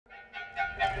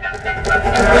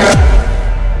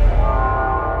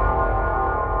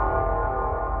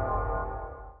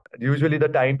usually the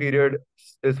time period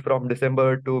is from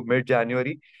December to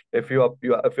mid-January. If you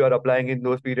are applying in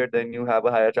those period, then you have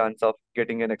a higher chance of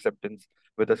getting an acceptance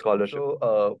with a scholarship.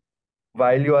 So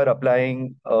while you are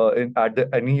applying in at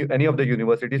any of the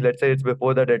universities, let's say it's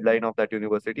before the deadline of that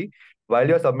university, while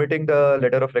you're submitting the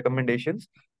letter of recommendations,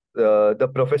 the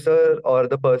professor or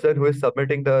the person who is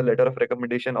submitting the letter of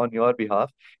recommendation on your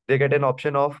behalf, they get an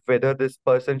option of whether this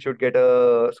person should get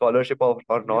a scholarship or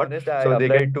not. Honest, so they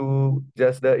get to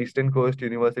just the Eastern Coast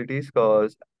universities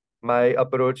because my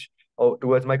approach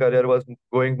towards my career was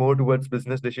going more towards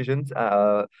business decisions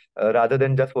rather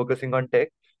than just focusing on tech.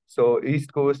 So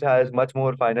East Coast has much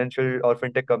more financial or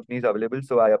fintech companies available.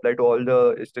 So I applied to all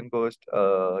the Eastern Coast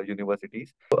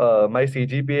universities. My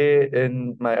CGPA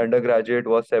in my undergraduate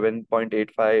was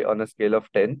 7.85 on a scale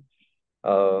of 10.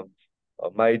 Uh,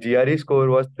 my GRE score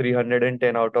was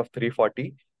 310 out of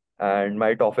 340, and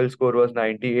my TOEFL score was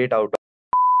 98 out.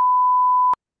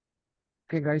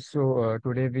 Okay, guys, so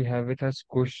today we have with us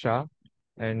Khush Shah,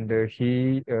 and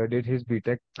he did his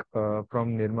B.Tech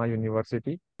from Nirma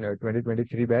University,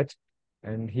 2023 batch,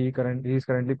 and he is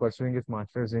currently pursuing his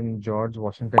master's in George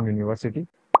Washington University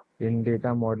in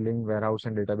data modeling, warehouse,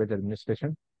 and database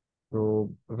administration. So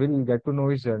we'll get to know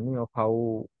his journey of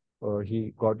how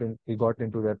he got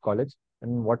into that college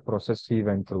and what process he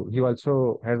went through. He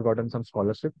also has gotten some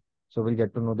scholarship, so we'll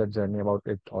get to know that journey about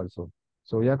it also.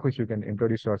 So yeah, Khush, you can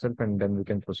introduce yourself and then we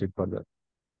can proceed further.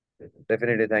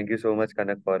 Definitely, thank you so much,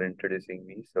 Kanak, for introducing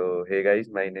me. So, hey guys,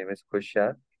 my name is Khush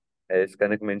Shah. As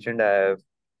Kanak mentioned, I have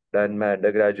done my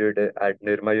undergraduate at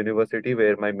Nirma University,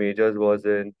 where my majors was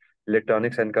in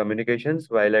electronics and communications,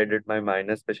 while I did my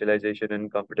minor specialization in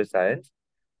computer science.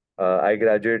 I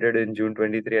graduated in June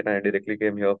 23 and I directly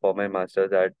came here for my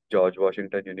master's at George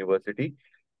Washington University.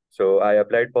 So I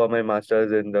applied for my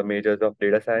master's in the majors of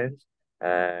data science,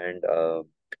 and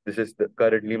this is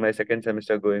currently my second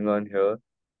semester going on here.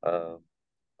 Uh,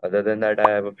 Other than that, I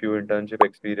have a few internship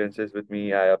experiences with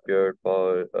me. I appeared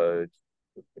for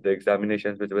the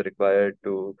examinations which were required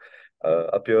to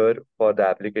appear for the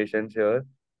applications here.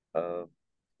 Uh,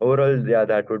 Overall, yeah,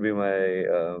 that would be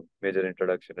my major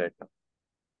introduction right now.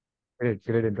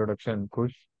 Great introduction,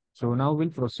 Khush. So now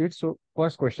we'll proceed. So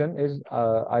first question is,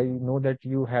 I know that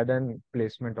you had an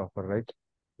placement offer, right?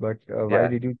 But why Yeah.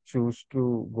 did you choose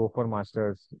to go for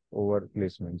masters over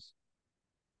placements?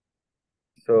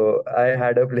 So I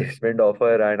had a placement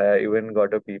offer and I even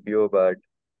got a PPO, but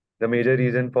the major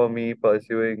reason for me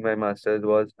pursuing my master's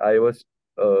was I was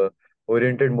uh,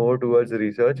 oriented more towards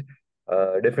research.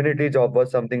 Definitely, job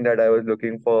was something that I was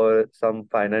looking for some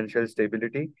financial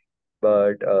stability,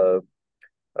 but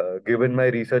given my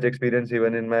research experience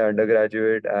even in my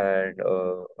undergraduate and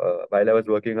while I was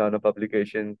working on a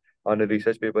publication on a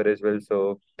research paper as well,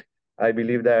 so I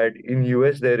believe that in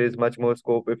US there is much more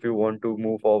scope if you want to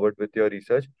move forward with your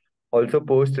research. Also,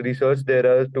 post research, there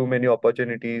are too many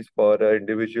opportunities for an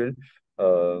individual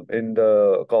in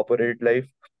the corporate life.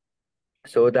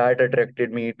 So that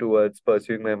attracted me towards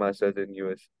pursuing my master's in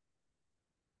US.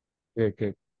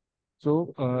 Okay.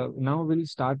 So now we'll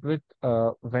start with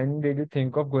when did you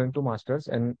think of going to masters?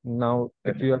 And now,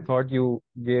 if you have thought you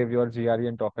gave your GRE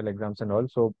and TOEFL exams and all,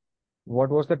 so what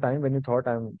was the time when you thought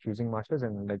I'm choosing masters?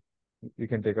 And like you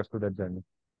can take us through that journey.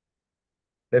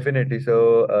 Definitely.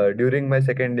 So during my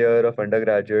second year of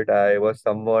undergraduate, I was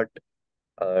somewhat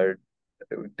uh,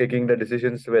 taking the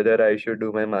decisions whether I should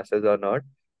do my master's or not.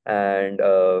 And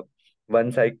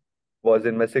once I was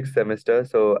in my sixth semester,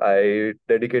 so I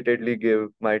dedicatedly give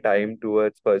my time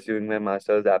towards pursuing my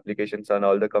master's applications on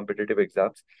all the competitive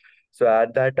exams. So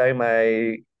at that time,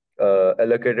 I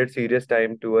allocated serious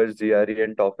time towards GRE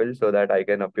and TOEFL so that I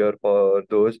can appear for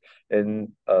those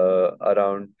in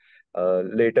around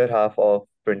later half of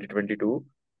 2022.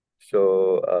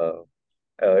 So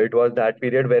it was that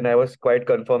period when I was quite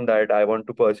confirmed that I want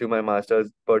to pursue my master's,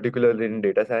 particularly in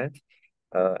data science.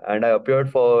 And I appeared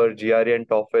for GRE and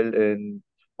TOEFL in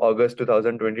August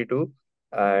 2022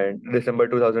 and December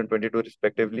 2022,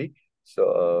 respectively.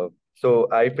 So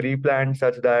I pre-planned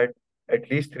such that at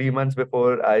least 3 months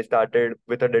before I started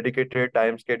with a dedicated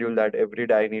time schedule that every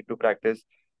day I need to practice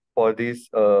for these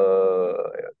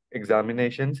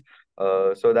examinations,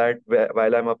 so that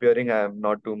while I'm appearing, I'm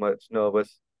not too much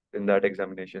nervous in that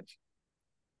examinations.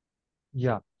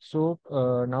 Yeah. So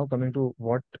now coming to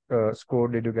what score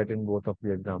did you get in both of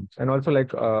the exams? And also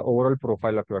like overall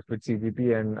profile of yours with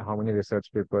CGP and how many research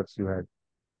papers you had.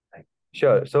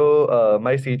 Sure. So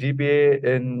my CGPA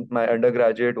in my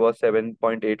undergraduate was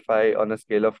 7.85 on a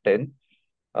scale of 10.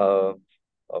 Uh,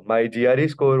 my GRE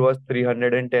score was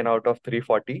 310 out of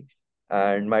 340,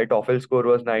 and my TOEFL score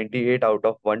was 98 out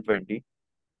of 120.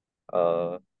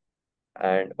 Uh,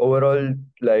 And overall,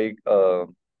 like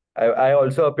I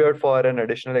also appeared for an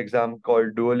additional exam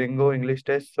called Duolingo English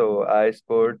test. So I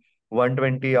scored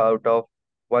 120 out of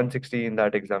 160 in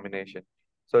that examination.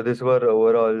 So these were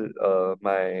overall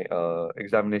my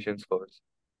examination scores.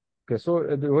 Okay,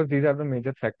 so because these are the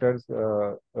major factors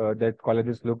that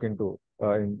colleges look into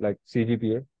in like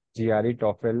CGPA, GRE,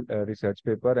 TOEFL, research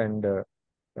paper, and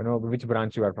which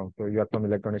branch you are from. So you are from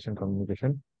electronics and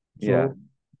communication. Yeah. So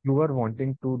you are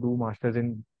wanting to do masters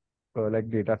in like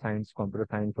data science, computer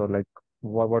science, or like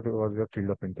what was your field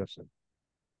of interest?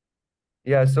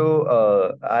 Yeah,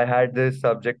 so I had this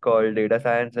subject called data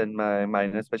science in my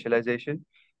minor specialization.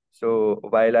 So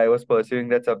while I was pursuing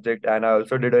that subject, and I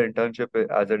also did an internship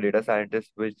as a data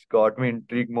scientist, which got me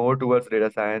intrigued more towards data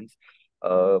science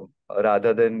uh,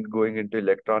 rather than going into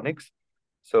electronics.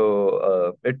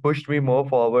 So it pushed me more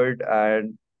forward.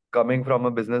 And coming from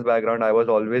a business background, I was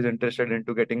always interested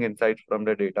into getting insights from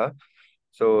the data.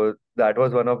 So that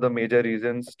was one of the major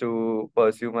reasons to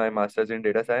pursue my master's in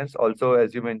data science. Also,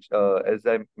 as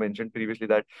I mentioned previously,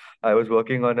 that I was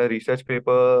working on a research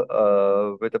paper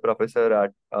with a professor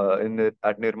at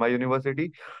Nirma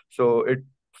University. So it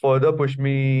further pushed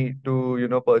me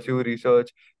to pursue research,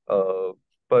 uh,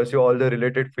 pursue all the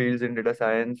related fields in data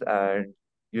science, and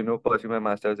pursue my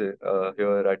master's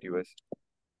here at US.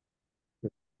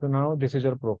 So now this is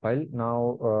your profile.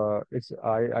 Now it's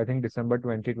I think December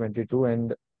 2022,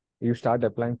 and you start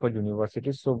applying for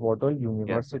universities. So what all Yeah.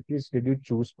 universities did you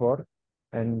choose for,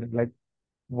 and like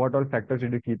what all factors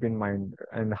did you keep in mind,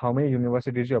 and how many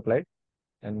universities you applied,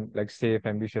 and like safe,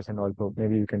 ambitious, and also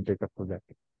maybe you can take up for that.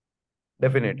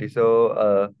 Definitely.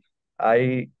 So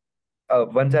I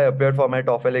once I appeared for my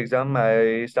TOEFL exam,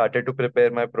 I started to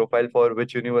prepare my profile for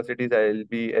which universities I'll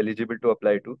be eligible to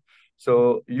apply to.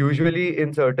 So usually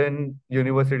in certain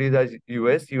universities as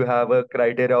US, you have a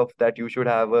criteria of that you should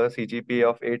have a CGPA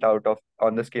of 8 out of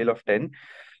on the scale of 10.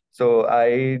 So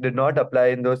I did not apply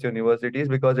in those universities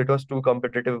because it was too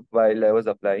competitive while I was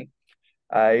applying.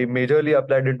 I majorly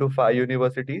applied into five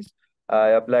universities. I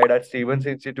applied at Stevens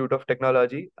Institute of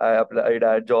Technology. I applied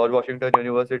at George Washington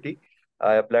University.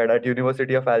 I applied at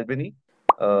University of Albany,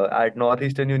 at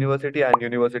Northeastern University and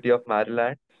University of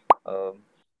Maryland. Um,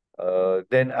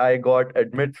 then I got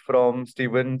admits from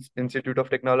Stevens Institute of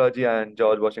Technology and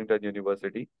George Washington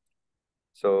University.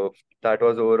 So that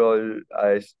was overall.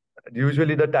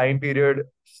 Usually the time period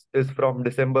is from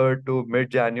December to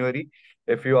mid-January.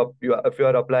 If you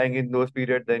are applying in those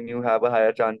periods, then you have a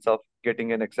higher chance of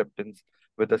getting an acceptance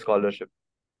with a scholarship.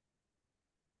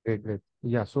 Great, great.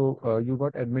 Yeah, so you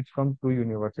got admits from two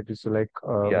universities. So like,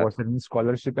 Yeah. was there any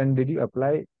scholarship, and did you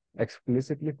apply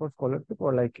explicitly for scholarship,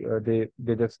 or like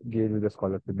they just gave you the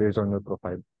scholarship based on your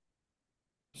profile?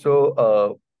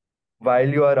 So while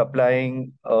you are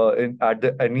applying in at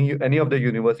the any of the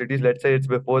universities, let's say it's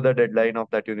before the deadline of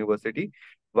that university,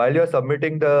 while you're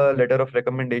submitting the letter of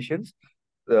recommendations,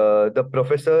 the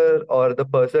professor or the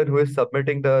person who is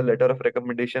submitting the letter of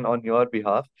recommendation on your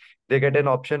behalf, they get an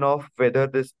option of whether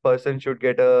this person should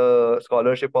get a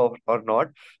scholarship or not.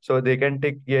 So they can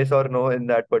tick yes or no in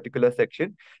that particular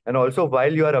section. And also,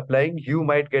 while you are applying, you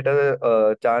might get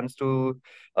a chance to,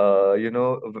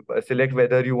 select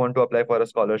whether you want to apply for a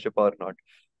scholarship or not.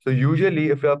 So usually,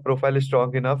 if your profile is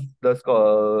strong enough,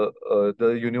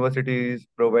 the universities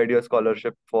provide you a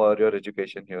scholarship for your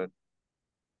education here.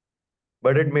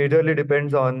 But it majorly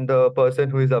depends on the person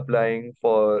who is applying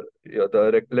for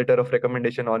letter of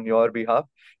recommendation on your behalf.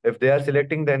 If they are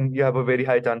selecting, then you have a very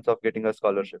high chance of getting a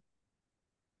scholarship.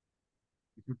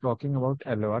 If you're talking about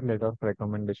LOR, letter of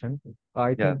recommendation,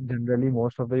 I Yeah. think generally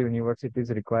most of the universities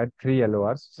require three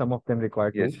LORs. Some of them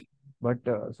require Yes. two. But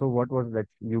so what was like?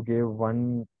 You gave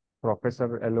one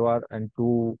professor LOR and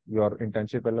two your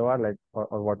internship LOR, like,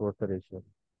 or what was the ratio?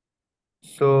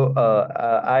 So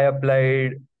I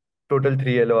applied total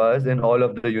three LORs in all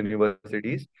of the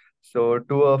universities. So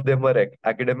two of them were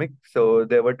academic. So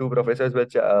there were two professors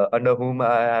which under whom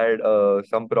I had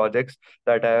some projects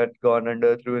that I had gone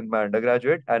under through in my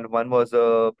undergraduate, and one was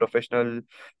a professional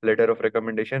letter of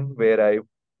recommendation where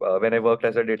when I worked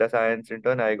as a data science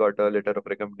intern, I got a letter of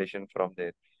recommendation from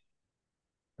there.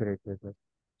 Great, great, great.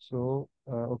 So,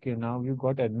 okay, now you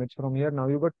got admits from here. Now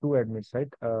you got two admits, right?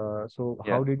 So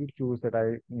Yeah. how did you choose that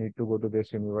I need to go to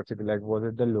this university? Like, was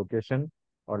it the location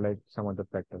or like some other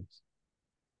factors?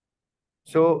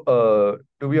 So,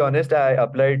 to be honest, I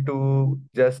applied to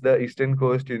just the Eastern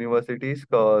Coast universities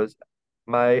because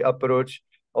my approach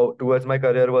towards my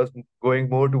career was going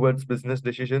more towards business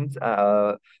decisions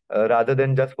rather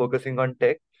than just focusing on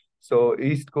tech. So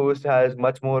East Coast has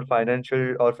much more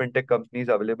financial or fintech companies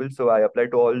available. So I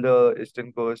applied to all the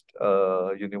Eastern Coast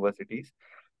universities.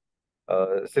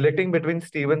 Selecting between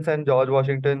Stevens and George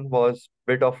Washington was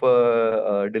bit of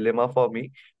a dilemma for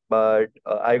me, but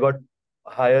I got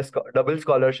double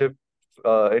scholarship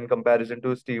in comparison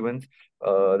to Stevens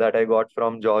that I got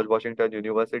from George Washington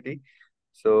University.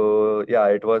 So yeah,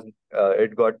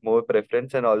 it got more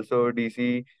preference, and also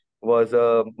DC was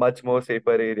a much more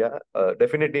safer area.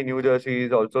 Definitely New Jersey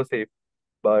is also safe,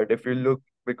 but if you look,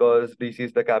 because DC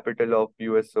is the capital of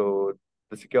US, so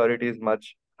the security is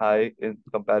much high in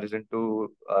comparison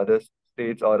to other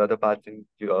states or other parts in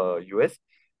US.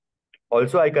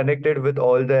 Also, I connected with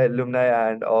all the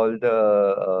alumni and all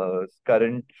the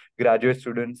current graduate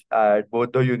students at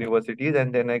both the universities,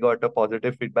 and then I got a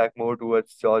positive feedback more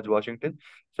towards George Washington.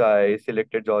 So I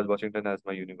selected George Washington as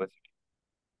my university.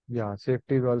 Yeah,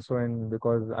 safety is also in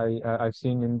because I've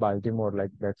seen in Baltimore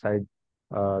like that side,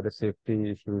 the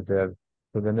safety issues there.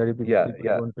 So generally Yeah, people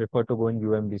yeah, don't prefer to go in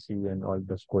UMBC and all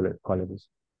the school colleges.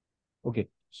 Okay,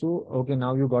 so okay,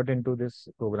 now you got into this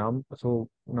program. So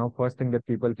now first thing that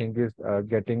people think is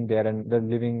getting there and the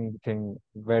living thing.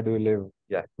 Where do you live?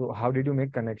 yeah. So how did you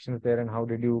make connections there and how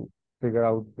did you figure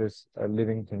out this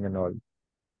living thing and all?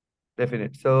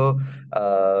 Definite. So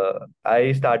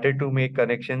I started to make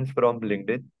connections from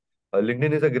LinkedIn.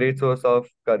 LinkedIn is a great source of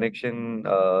connection,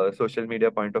 social media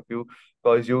point of view,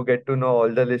 because you get to know all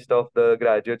the list of the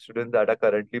graduate students that are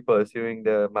currently pursuing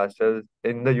the masters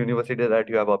in the university that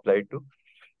you have applied to.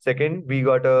 Second, we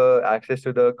got access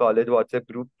to the college WhatsApp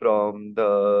group from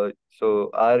the. So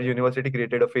our university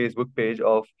created a Facebook page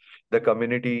of the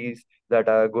communities that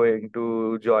are going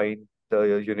to join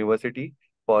the university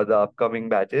for the upcoming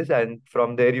batches, and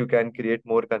from there you can create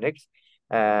more connects.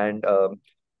 And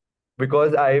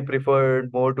because I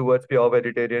preferred more towards pure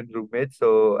vegetarian roommates,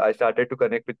 so I started to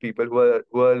connect with people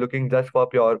who are looking just for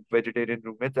pure vegetarian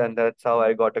roommates, and that's how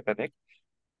I got a connect.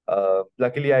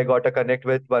 Luckily, I got a connect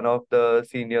with one of the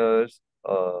seniors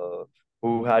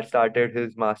who had started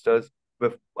his master's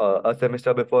with a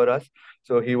semester before us.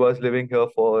 So he was living here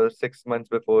for 6 months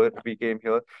before we came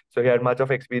here. So he had much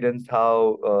of experience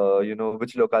how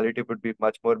which locality would be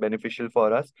much more beneficial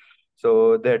for us.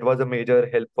 So that was a major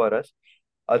help for us.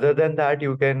 Other than that,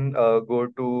 you can go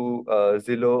to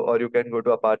Zillow, or you can go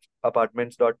to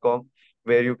apartments.com,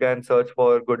 where you can search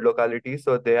for good localities.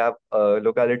 So they have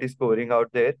locality scoring out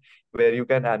there where you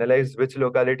can analyze which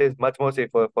locality is much more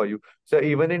safer for you. So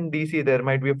even in DC, there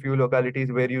might be a few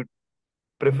localities where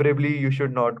preferably you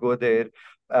should not go there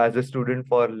as a student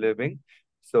for living.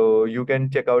 So you can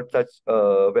check out such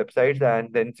websites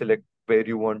and then select where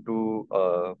you want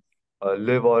to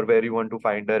live, or where you want to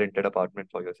find a rented apartment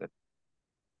for yourself.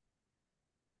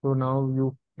 So now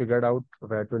you figured out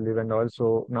where to live and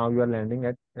also now you are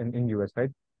landing in US,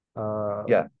 right? Uh,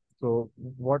 Yeah. so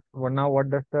what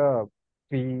does the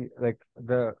fee like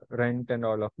the rent and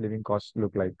all of living costs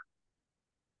look like?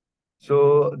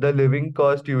 So the living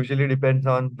cost usually depends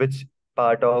on which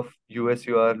part of US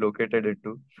you are located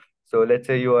into. So let's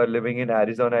say you are living in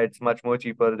Arizona, it's much more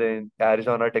cheaper than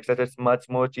Arizona, Texas, it's much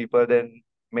more cheaper than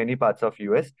many parts of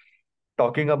US.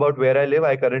 Talking about where I live,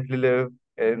 I currently live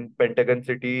in Pentagon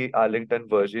City, Arlington,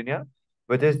 Virginia,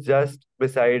 which is just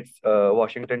besides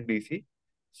Washington, D.C.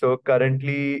 So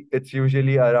currently, it's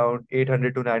usually around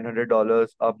 $800 to $900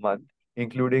 a month,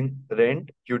 including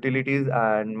rent, utilities,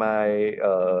 and my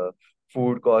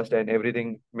food cost and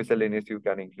everything miscellaneous you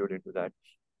can include into that.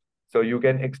 So you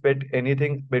can expect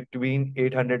anything between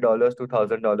 $800 to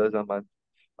 $1,000 a month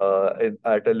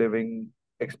at a living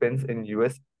expense in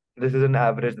US. This is an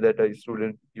average that a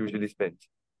student usually spends.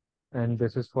 And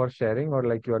this is for sharing or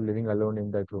like you are living alone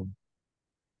in that room?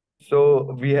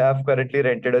 So we have currently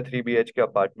rented a 3 BHK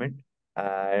apartment,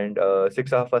 and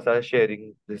six of us are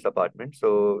sharing this apartment.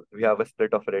 So we have a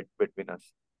split of rent between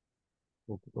us.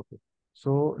 Okay, okay.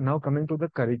 So now coming to the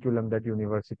curriculum that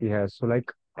university has. So like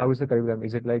Yeah. how is the curriculum?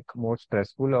 Is it like more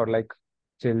stressful or like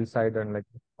chill side and like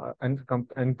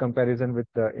and comparison with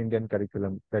the Indian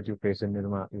curriculum that you face in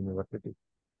Nirma University?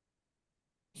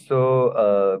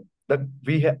 So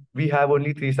we have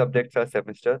only three subjects a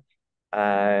semester,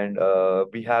 and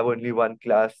we have only one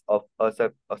class of a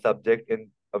subject in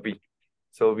a week.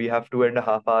 So we have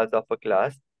 2.5 hours of a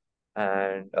class,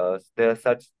 and there are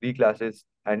such three classes,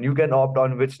 and you can opt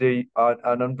on which day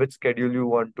on which schedule you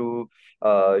want to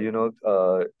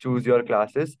choose your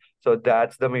classes. So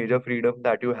that's the major freedom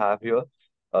that you have here.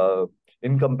 Uh,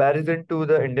 in comparison to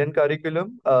the Indian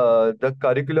curriculum, the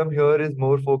curriculum here is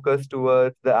more focused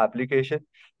towards the application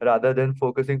rather than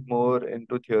focusing more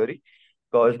into theory,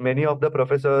 because many of the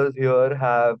professors here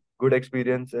have good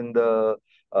experience in the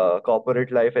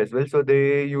corporate life as well. So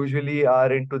they usually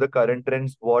are into the current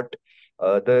trends, what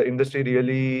the industry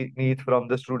really needs from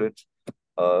the students.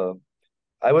 Uh,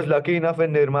 I was lucky enough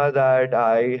in Nirma that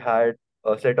I had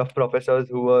a set of professors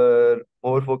who were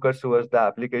more focused towards the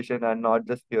application and not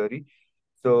just theory.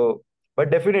 So, but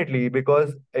definitely,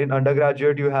 because in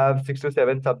undergraduate you have 6 to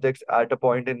 7 subjects at a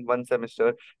point in one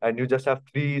semester, and you just have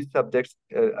 3 subjects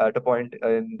at a point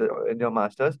in your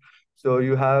masters. So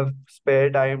you have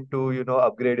spare time to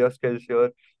upgrade your skills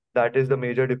here. That is the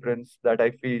major difference that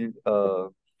I feel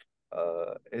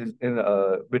is in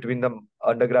between the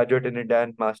undergraduate in India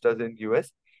and masters in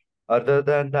US. Other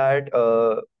than that,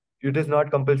 it is not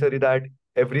compulsory that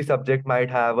every subject might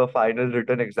have a final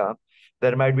written exam.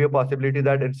 There might be a possibility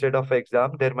that instead of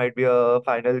exam, there might be a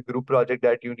final group project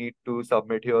that you need to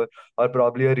submit here, or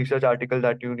probably a research article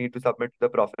that you need to submit to the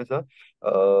professor.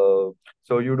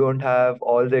 So you don't have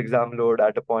all the exam load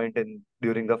at a point in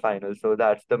during the final. So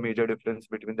that's the major difference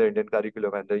between the Indian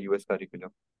curriculum and the US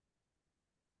curriculum.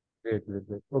 Great, great,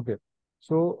 great. Okay.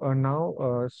 So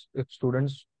now, if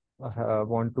students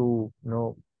want to,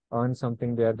 earn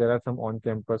something there, there are some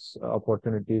on-campus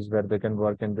opportunities where they can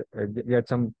work and get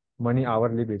some money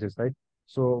hourly basis, right?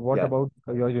 So what Yeah. about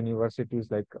your universities?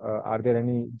 Like, are there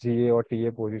any GA or TA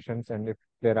positions? And if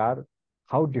there are,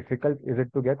 how difficult is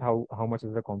it to get? How much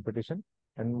is the competition?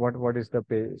 And what is the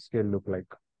pay scale look like?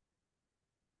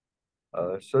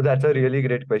 So that's a really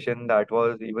great question. That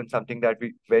was even something that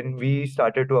when we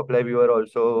started to apply, we were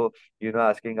also,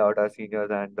 asking out our seniors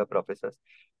and the professors.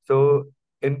 So,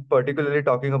 in particularly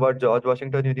talking about George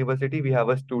Washington University, we have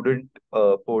a student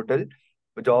portal,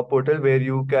 a job portal where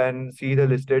you can see the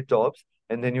listed jobs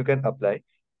and then you can apply.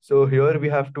 So here we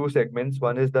have 2 segments.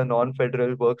 One is the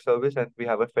non-federal work service, and we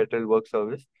have a federal work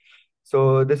service.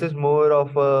 So this is more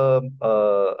of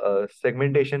a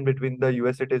segmentation between the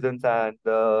US citizens and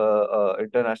the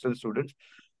international students.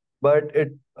 But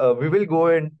we will go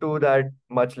into that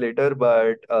much later.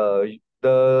 But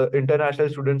the international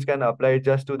students can apply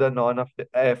just to the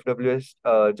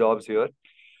non-FWS jobs here.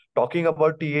 Talking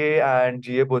about TA and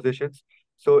GA positions,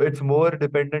 so it's more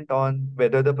dependent on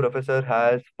whether the professor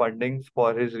has fundings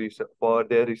for his research for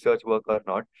their research work or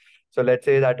not. So let's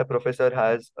say that a professor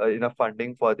has enough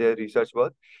funding for their research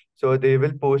work, so they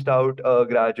will post out a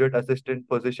graduate assistant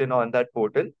position on that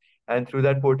portal, and through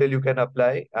that portal you can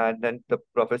apply, and then the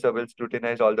professor will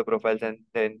scrutinize all the profiles, and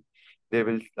then they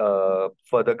will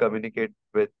further communicate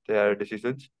with their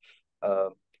decisions. Uh,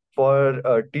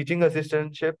 for teaching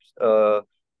assistantships,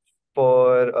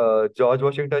 for George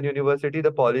Washington University,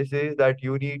 the policy is that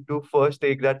you need to first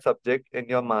take that subject in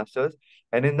your master's,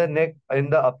 and in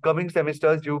the upcoming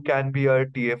semesters, you can be a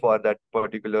TA for that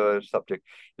particular subject.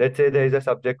 Let's say there is a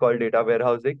subject called data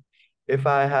warehousing. If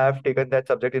I have taken that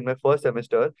subject in my first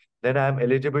semester, then I am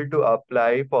eligible to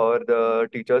apply for the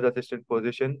teacher's assistant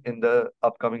position in the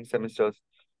upcoming semesters.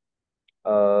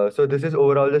 So this is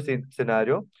overall the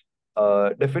scenario.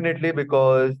 Definitely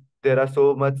because there are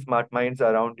so much smart minds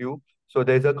around you. So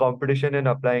there's a competition in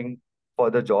applying for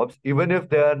the jobs. Even if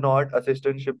they are not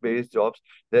assistantship based jobs,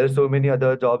 there are so many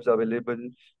other jobs available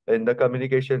in the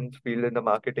communications field, in the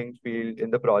marketing field, in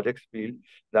the projects field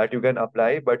that you can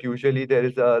apply. But usually there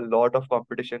is a lot of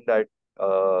competition that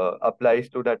applies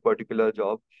to that particular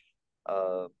job.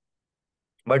 Uh,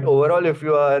 but overall, if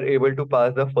you are able to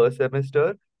pass the first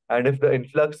semester, and if the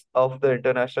influx of the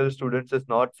international students is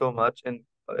not so much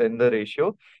in the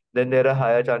ratio, then there are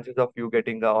higher chances of you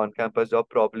getting the on-campus job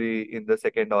probably in the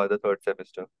second or the third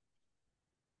semester.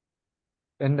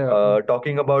 And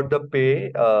Talking about the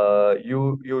pay,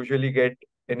 you usually get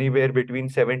anywhere between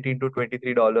 17 to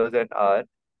 $23 an hour.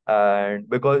 And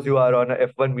because you are on a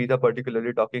F1 visa,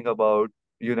 particularly talking about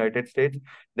United States,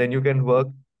 then you can work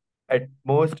at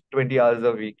most 20 hours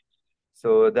a week.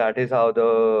 So that is how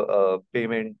the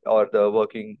payment or the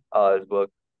working hours work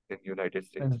in United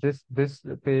States. and this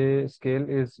pay scale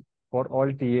is for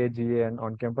all TA, GA, and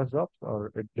on-campus jobs,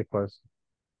 or it differs?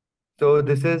 So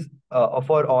this is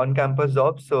for on-campus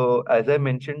jobs. So as I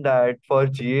mentioned that for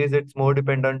GAs, it's more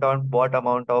dependent on what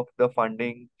amount of the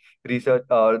funding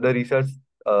the research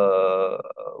uh,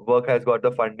 work has got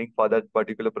the funding for that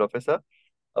particular professor.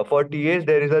 For TAs,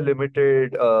 there is a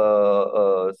limited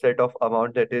set of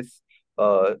amount that is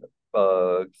uh,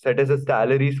 set as a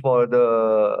salaries for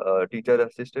the teacher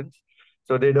assistants.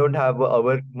 So they don't have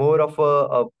our more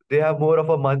of they have more of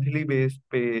a monthly based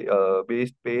pay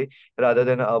rather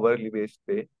than hourly based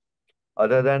pay.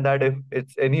 Other than that, if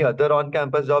it's any other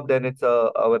on-campus job, then it's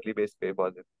a hourly based pay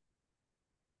for them.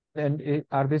 And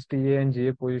are these TA and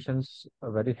GA positions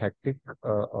very hectic,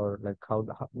 or like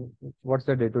what's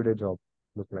the day-to-day job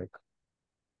look like?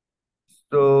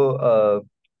 So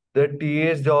The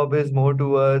TA's job is more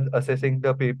towards assessing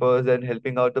the papers and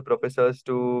helping out the professors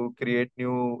to create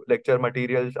new lecture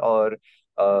materials or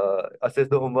assess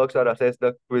the homeworks or assess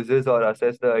the quizzes or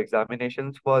assess the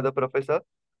examinations for the professor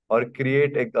or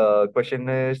create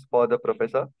questionnaires for the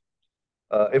professor.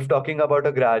 If talking about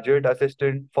a graduate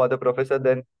assistant for the professor,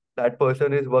 then that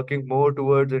person is working more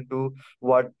towards into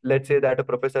what, let's say that a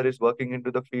professor is working into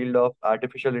the field of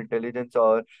artificial intelligence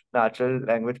or natural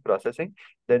language processing,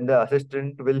 then the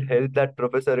assistant will help that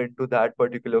professor into that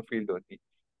particular field only.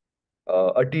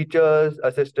 A teacher's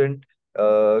assistant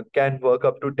can work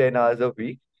up to 10 hours a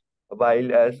week,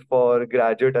 while as for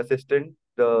graduate assistant,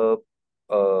 the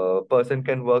person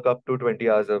can work up to 20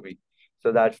 hours a week.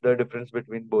 So that's the difference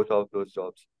between both of those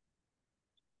jobs.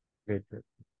 Great, great.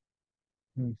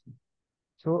 Hmm.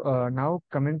 So now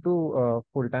coming to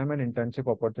full-time and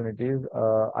internship opportunities,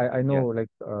 I know Yeah. like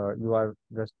you are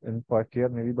just in first year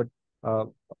maybe, but uh,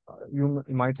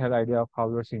 might have idea of how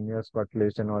your seniors got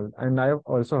placed and all. And I have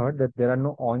also heard that there are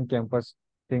no on-campus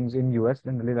things in US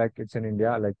generally like it's in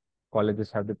India, like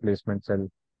colleges have the placement cell.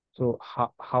 So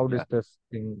how Yeah. does this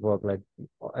thing work? Like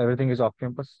everything is off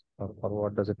campus, or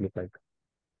what does it look like?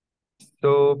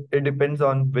 So it depends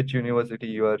on which university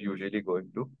you are usually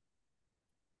going to.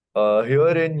 Here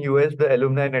in US, the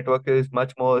alumni network is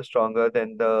much more stronger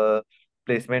than the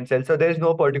placement cell. So there's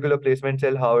no particular placement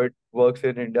cell how it works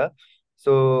in India.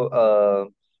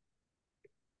 So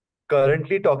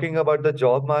currently, talking about the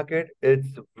job market,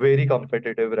 it's very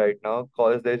competitive right now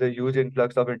because there's a huge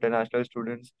influx of international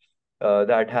students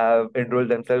that have enrolled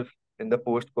themselves in the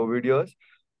post-COVID years.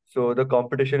 So the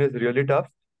competition is really tough.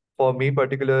 For me,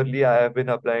 particularly, I have been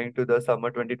applying to the summer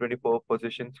 2024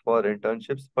 positions for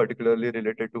internships, particularly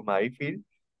related to my field.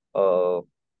 Uh,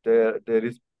 there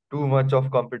is too much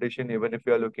of competition, even if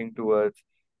you are looking towards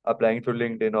applying through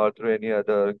LinkedIn or through any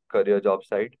other career job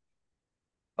site.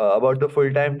 About the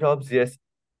full-time jobs, yes,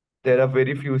 there are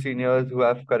very few seniors who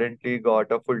have currently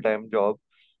got a full-time job.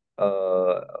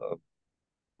 Uh,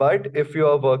 but if you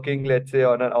are working, let's say,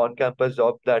 on an on-campus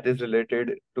job that is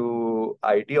related to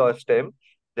IT or STEM,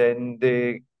 then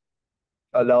they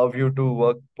allow you to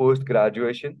work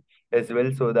post-graduation as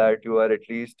well, so that you are at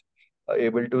least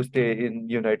able to stay in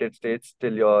United States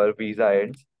till your visa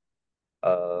ends.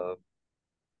 Uh,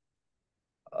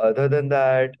 Other than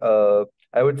that,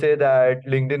 I would say that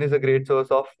LinkedIn is a great source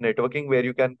of networking where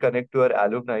you can connect to your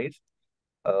alumni.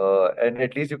 And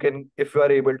at least you can, if you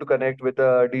are able to connect with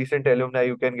a decent alumni,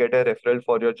 you can get a referral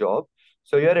for your job.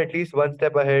 So you're at least one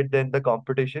step ahead than the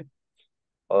competition.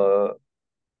 Uh,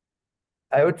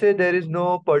 I would say there is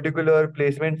no particular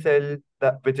placement cell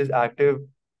that which is active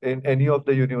in any of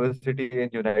the university in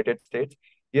United States.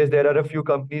 Yes, there are a few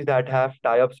companies that have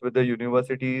tie-ups with the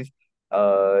universities.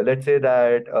 Let's say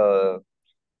that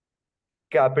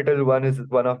Capital One is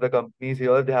one of the companies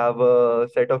here. They have a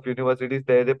set of universities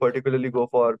there. They particularly go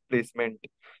for placement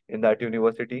in that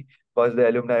university because the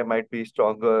alumni might be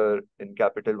stronger in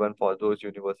Capital One for those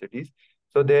universities.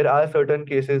 So there are certain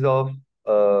cases of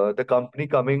the company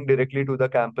coming directly to the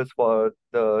campus for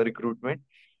the recruitment.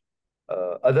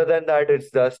 Other than that,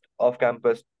 it's just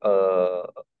off-campus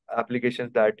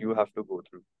applications that you have to go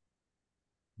through.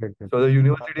 Great, great. So the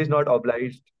university is not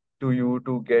obliged to you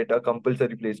to get a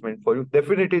compulsory placement for you.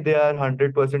 Definitely, they are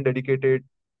 100% dedicated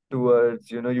towards,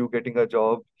 you getting a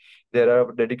job. There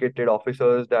are dedicated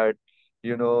officers that,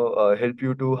 help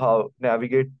you to how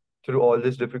navigate through all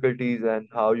these difficulties and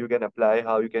how you can apply,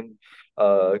 how you can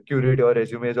curate your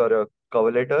resumes or your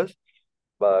cover letters.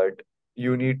 But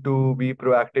you need to be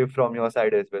proactive from your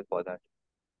side as well for that.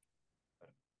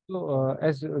 So,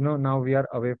 as you know, now we are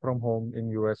away from home in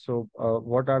US. So,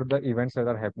 what are the events that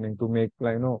are happening to make,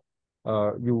 like,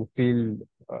 you feel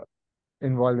uh,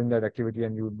 involved in that activity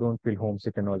and you don't feel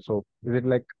homesick and also, is it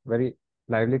like very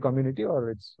lively community or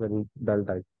it's very dull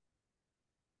type?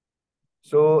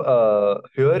 So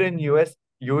here in US,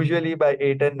 usually by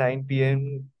 8 and 9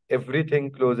 p.m.,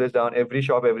 everything closes down. Every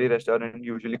shop, every restaurant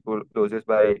usually closes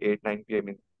by 8, 9 p.m.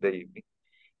 in the evening.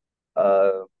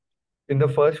 Uh, in the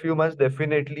first few months,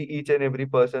 definitely each and every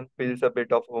person feels a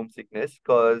bit of homesickness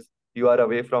because you are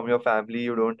away from your family.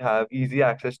 You don't have easy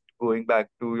access to going back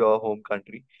to your home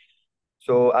country.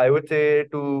 So I would say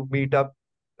to meet up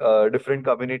different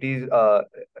communities.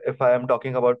 If I am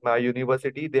talking about my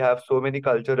university, they have so many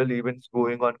cultural events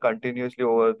going on continuously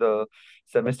over the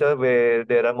semester where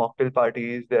there are mocktail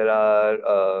parties, there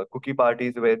are cookie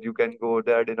parties where you can go,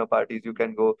 there are dinner parties, you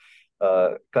can go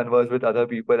converse with other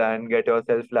people and get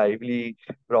yourself lively,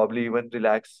 probably even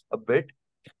relax a bit.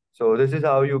 So this is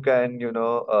how you can,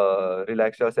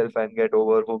 relax yourself and get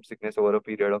over homesickness over a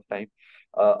period of time.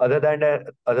 Other than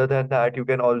that, you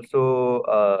can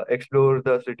also explore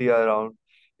the city around.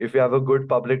 If you have a good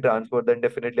public transport, then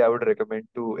definitely I would recommend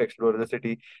to explore the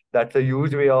city. That's a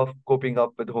huge way of coping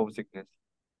up with homesickness.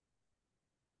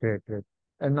 Great, great.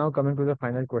 And now coming to the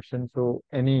final question. So,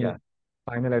 any Yeah.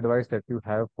 final advice that you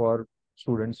have for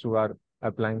students who are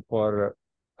applying for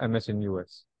MS in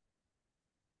US?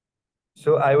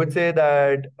 So I would say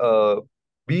that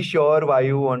be sure why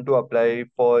you want to apply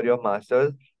for your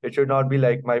masters. It should not be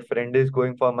like my friend is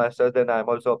going for masters, then I'm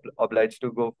also obliged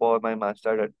to go for my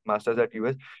masters at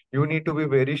US. You need to be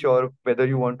very sure whether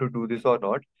you want to do this or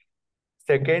not.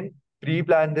 Second,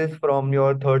 pre-plan this from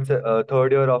your third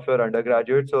year of your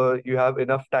undergraduate, so you have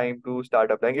enough time to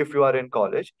start applying if you are in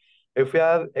college. If you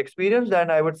have experience, then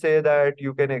I would say that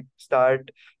you can start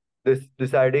this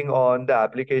deciding on the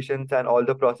applications and all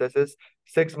the processes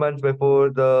 6 months before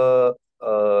the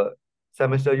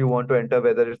semester you want to enter,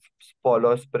 whether it's fall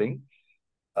or spring.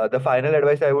 The final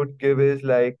advice I would give is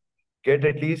like get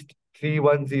at least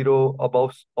 310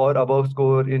 above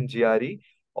score in GRE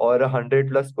or 100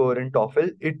 plus score in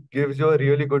TOEFL. It gives you a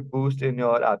really good boost in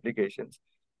your applications.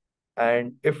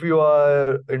 And if you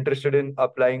are interested in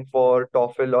applying for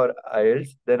TOEFL or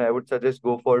IELTS, then I would suggest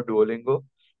go for Duolingo.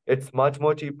 It's much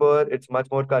more cheaper, it's much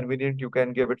more convenient. You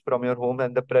can give it from your home,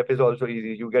 and the prep is also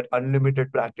easy. You get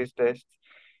unlimited practice tests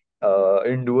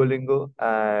in Duolingo.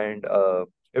 And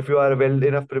if you are well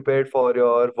enough prepared for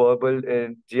your verbal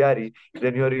in GRE,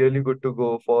 then you're really good to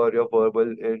go for your verbal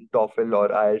in TOEFL or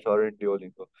IELTS or in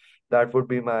Duolingo. That would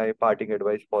be my parting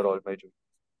advice for all my juniors.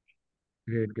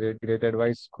 Great, great, great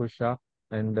advice, Khush Shah.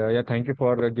 And yeah, thank you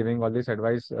for giving all this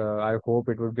advice. I hope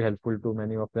it would be helpful to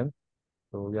many of them.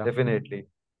 So yeah, Definitely.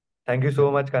 Thank you yeah,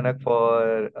 so much, Kanak,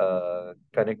 for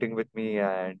connecting with me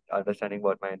and understanding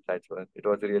what my insights were. It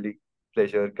was a really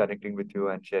pleasure connecting with you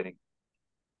and sharing.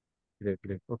 great,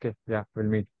 great. Okay, yeah, we'll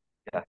meet.